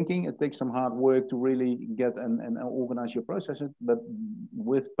takes some thinking, it takes some hard work to really get and organize your processes, but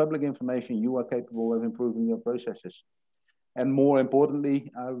with public information, you are capable of improving your processes. And more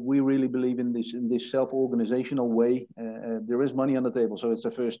importantly, we really believe in this self-organizational way. There is money on the table, so it's the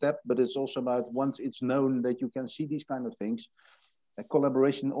first step, but it's also about once it's known that you can see these kind of things,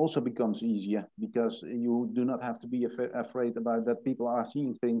 collaboration also becomes easier because you do not have to be afraid about that people are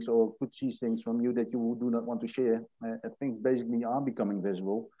seeing things or could see things from you that you do not want to share. Things basically are becoming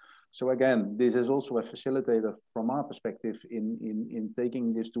visible. So again, this is also a facilitator from our perspective in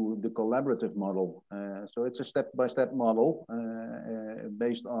taking this to the collaborative model. So it's a step-by-step model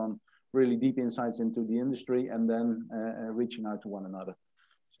based on really deep insights into the industry and then reaching out to one another.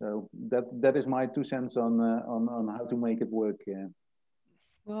 So that is my 2 cents on how to make it work.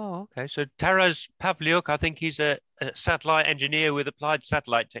 Oh, okay. So Taras Pavliuk, I think he's a satellite engineer with applied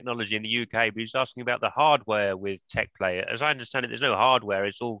satellite technology in the UK, but he's asking about the hardware with Teqplay. As I understand it, there's no hardware,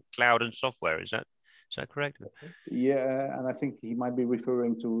 it's all cloud and software. Is that correct? Yeah, and I think he might be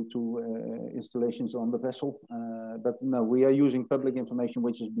referring to installations on the vessel. But no, we are using public information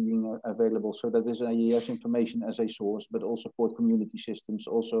which is being available. So that is AES information as a source, but also port community systems,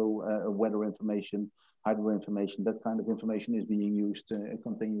 also weather information, hydro information, that kind of information is being used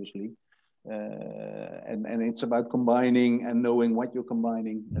continuously. And it's about combining and knowing what you're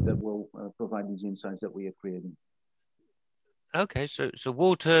combining, and that will provide these insights that we are creating. Okay, so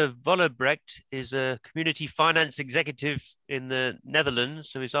Walter Vollebrecht is a community finance executive in the Netherlands.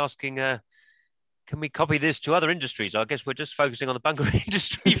 So he's asking, can we copy this to other industries? I guess we're just focusing on the bunker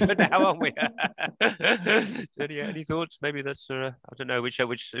industry for now, aren't we? Any thoughts? Maybe that's, I don't know, which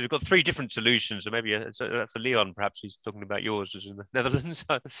we've got 3 different solutions. So maybe for Leon, perhaps he's talking about yours as in the Netherlands.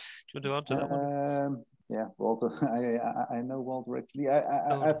 Do you want to answer that one? Yeah, Walter, I know Walter actually.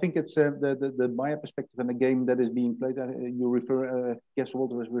 I think it's the buyer perspective in the game that is being played. You refer, guess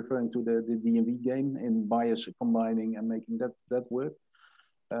Walter is referring to the DNV game in buyers combining and making that work.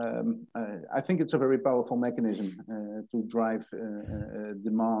 I think it's a very powerful mechanism to drive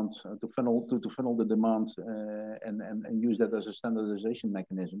demand, to funnel the demand, and use that as a standardization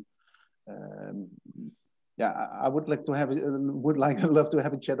mechanism. Yeah, I would like to have love to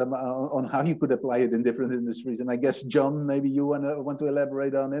have a chat on how you could apply it in different industries. And I guess John, maybe you want to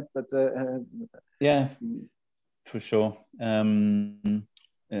elaborate on it, but yeah, for sure.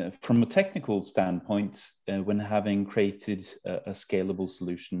 from a technical standpoint, when having created a scalable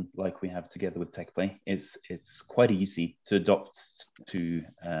solution like we have together with Teqplay, it's quite easy to adopt to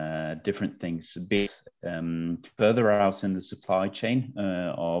different things, be it further out in the supply chain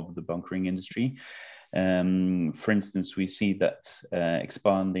of the bunkering industry. For instance, we see that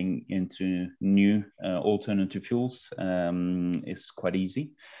expanding into new alternative fuels is quite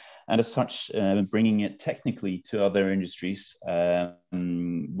easy. And as such, bringing it technically to other industries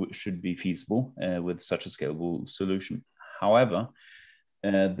should be feasible with such a scalable solution. However,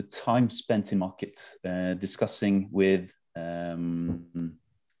 the time spent in market discussing with the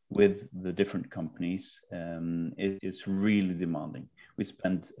different companies is really demanding. We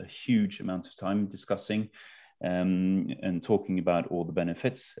spend a huge amount of time discussing and talking about all the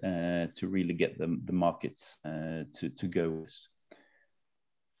benefits to really get the markets to go with.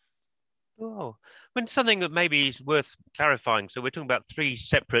 Oh, I mean, something that maybe is worth clarifying. So we're talking about 3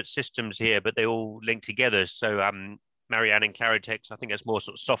 separate systems here, but they all link together. So Marianne and CLARITECS, I think that's more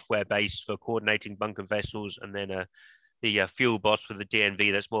sort of software based for coordinating bunker vessels, and then the FuelBoss with the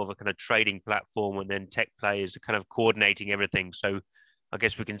DNV, that's more of a kind of trading platform, and then Teqplay is kind of coordinating everything. So I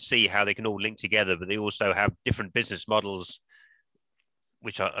guess we can see how they can all link together, but they also have different business models,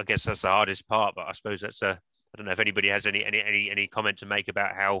 which I guess that's the hardest part. But I suppose that's I don't know if anybody has any comment to make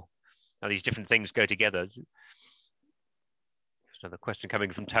about how these different things go together. There's another question coming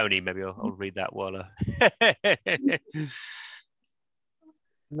from Tony. Maybe I'll read that while.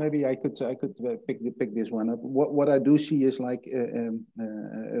 Maybe I could pick this one up. What I do see is like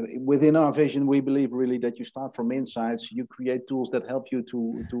within our vision, we believe really that you start from insights, you create tools that help you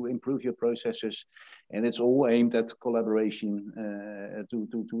to improve your processes, and it's all aimed at collaboration to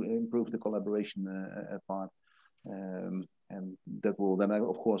improve the collaboration part. And that will then,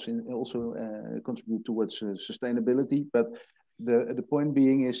 of course, also contribute towards sustainability. But the point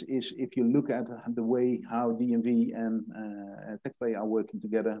being is if you look at the way how DNV and Teqplay are working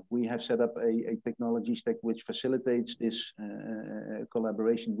together, we have set up a technology stack which facilitates this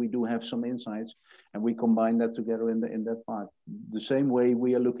collaboration. We do have some insights, and we combine that together in that part. The same way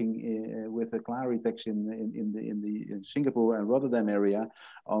we are looking with the CLARITECS in Singapore and Rotterdam area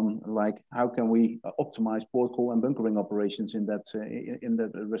on like how can we optimize port call and bunkering operations in that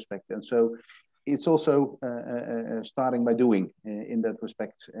respect. And so it's also starting by doing in that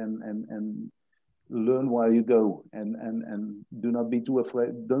respect, and learn while you go, and do not be too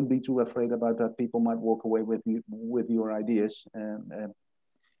afraid. Don't be too afraid about that. People might walk away with your ideas.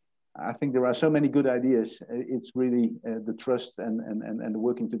 I think there are so many good ideas. It's really the trust and the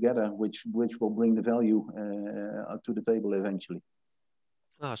working together which will bring the value to the table eventually.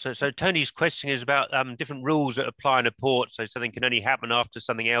 Oh, so Tony's question is about different rules that apply in a port. So something can only happen after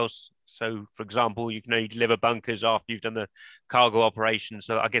something else. So, for example, you can only deliver bunkers after you've done the cargo operation.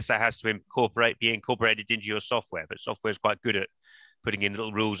 So I guess that has to be incorporated into your software. But software is quite good at putting in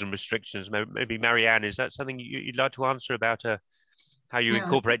little rules and restrictions. Maybe Marianne, is that something you'd like to answer about how you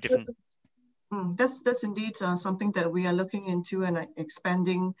incorporate different? That's indeed something that we are looking into and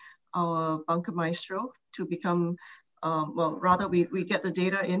expanding our Bunker Maestro to become. Well, rather we get the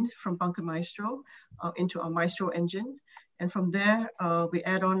data in from Bunker Maestro into our Maestro engine. And from there, we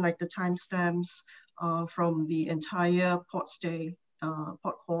add on like the timestamps from the entire port stay,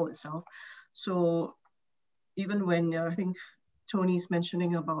 port call itself. So even when I think Tony's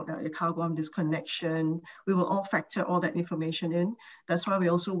mentioning about the cargo arm disconnection, we will all factor all that information in. That's why we're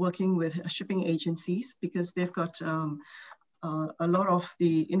also working with shipping agencies, because they've got a lot of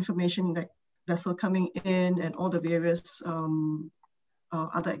the information that vessel coming in and all the various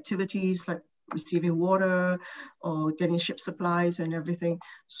other activities like receiving water or getting ship supplies and everything.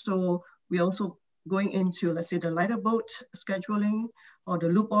 So we're also going into, let's say, the lighter boat scheduling or the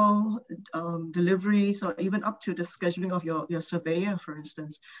loop oil deliveries, or even up to the scheduling of your surveyor, for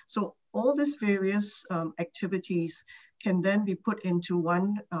instance. So all these various activities can then be put into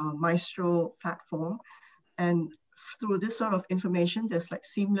one Maestro platform. And through this sort of information, there's like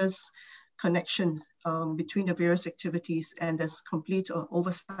seamless connection between the various activities, and there's complete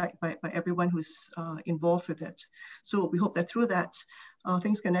oversight by everyone who's involved with it. So we hope that through that,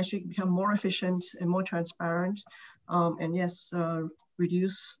 things can actually become more efficient and more transparent, and yes,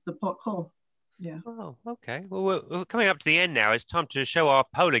 reduce the port call. Yeah. Oh, okay. Well, we're coming up to the end now. It's time to show our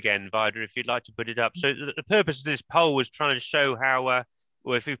poll again, Vida, if you'd like to put it up. So the purpose of this poll was trying to show how,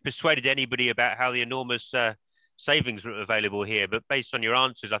 or if you've persuaded anybody about how the enormous savings are available here. But based on your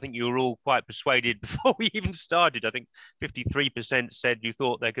answers, I think you were all quite persuaded before we even started. I think 53% said you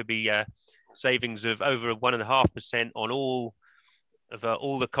thought there could be savings of over 1.5% on all of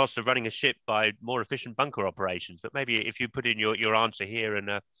all the costs of running a ship by more efficient bunker operations. But maybe if you put in your answer here,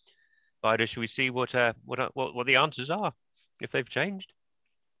 and Vida, should we see what the answers are, if they've changed?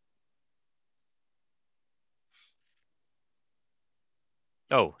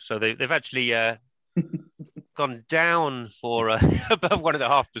 Oh, so they've actually gone down for above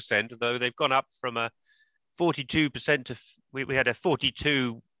 1.5%, although they've gone up from a 42% to we had a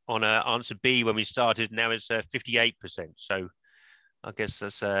 42 on answer B when we started. Now it's 58%. So I guess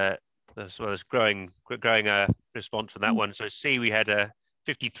that's growing response from that one. So C, we had a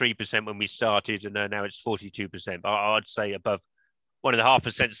 53% when we started, and now it's 42%. I'd say above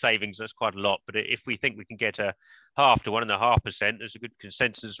 1.5% savings, that's quite a lot. But if we think we can get a half to 1.5%, there's a good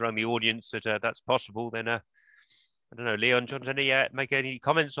consensus around the audience that that's possible. Then I don't know, Leon, do you want to make any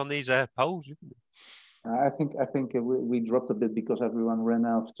comments on these polls? I think we dropped a bit because everyone ran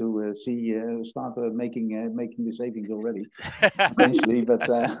out to start making the savings already, eventually. But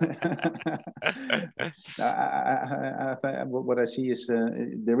what I see is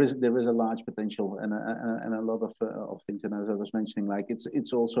there is a large potential and a lot of things. And as I was mentioning, like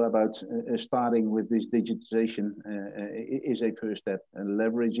it's also about starting with this digitization is a first step, and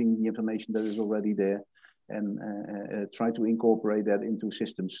leveraging the information that is already there, and try to incorporate that into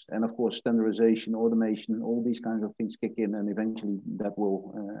systems. And of course, standardization, automation, all these kinds of things kick in, and eventually that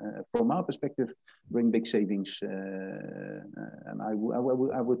will, from our perspective, bring big savings. And I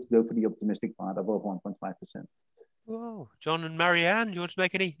would go for the optimistic part, above 1.5%. Wow, John and Marianne, do you want to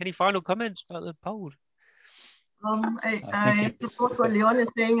make any final comments about the poll? I support what Leon is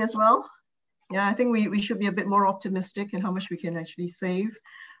saying as well. Yeah, I think we should be a bit more optimistic in how much we can actually save.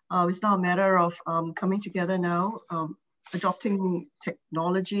 It's now a matter of coming together now, adopting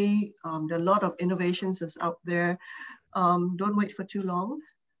technology. There are a lot of innovations that's out there. Don't wait for too long.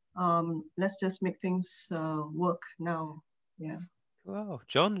 Let's just make things work now. Yeah. Wow,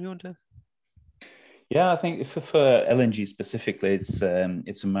 John, you want to? Yeah, I think for LNG specifically, it's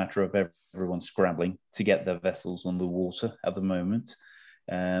a matter of everyone scrambling to get their vessels on the water at the moment.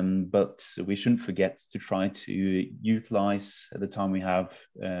 But we shouldn't forget to try to utilize the time we have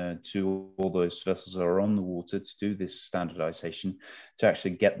to all those vessels that are on the water to do this standardization, to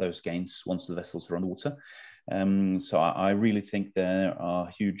actually get those gains once the vessels are on the water. So I really think there are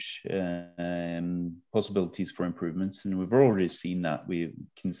huge possibilities for improvements, and we've already seen that we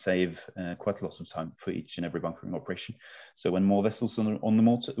can save quite a lot of time for each and every bunkering operation. So when more vessels on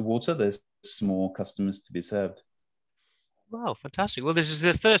the water, there's more customers to be served. Wow, fantastic. Well, this is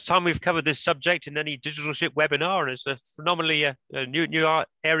the first time we've covered this subject in any digital ship webinar, and it's a phenomenally new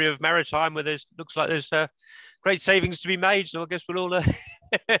area of maritime where looks like there's great savings to be made. So I guess we'll all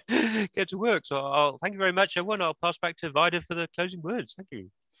get to work. So I'll thank you very much, everyone. I'll pass back to Vida for the closing words. Thank you.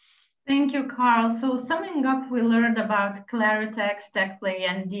 Thank you, Carl. So summing up, we learned about CLARITECS, Teqplay,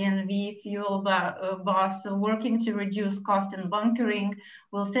 and DNV FuelBoss working to reduce cost in bunkering.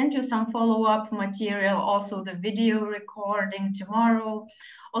 We'll send you some follow-up material, also the video recording tomorrow.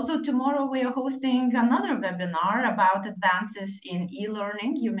 Also tomorrow, we are hosting another webinar about advances in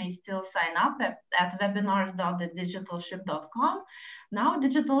e-learning. You may still sign up at webinars.thedigitalship.com. Now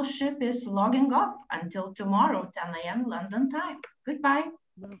Digital Ship is logging off until tomorrow, 10 a.m. London time. Goodbye.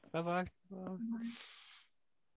 Bye-bye.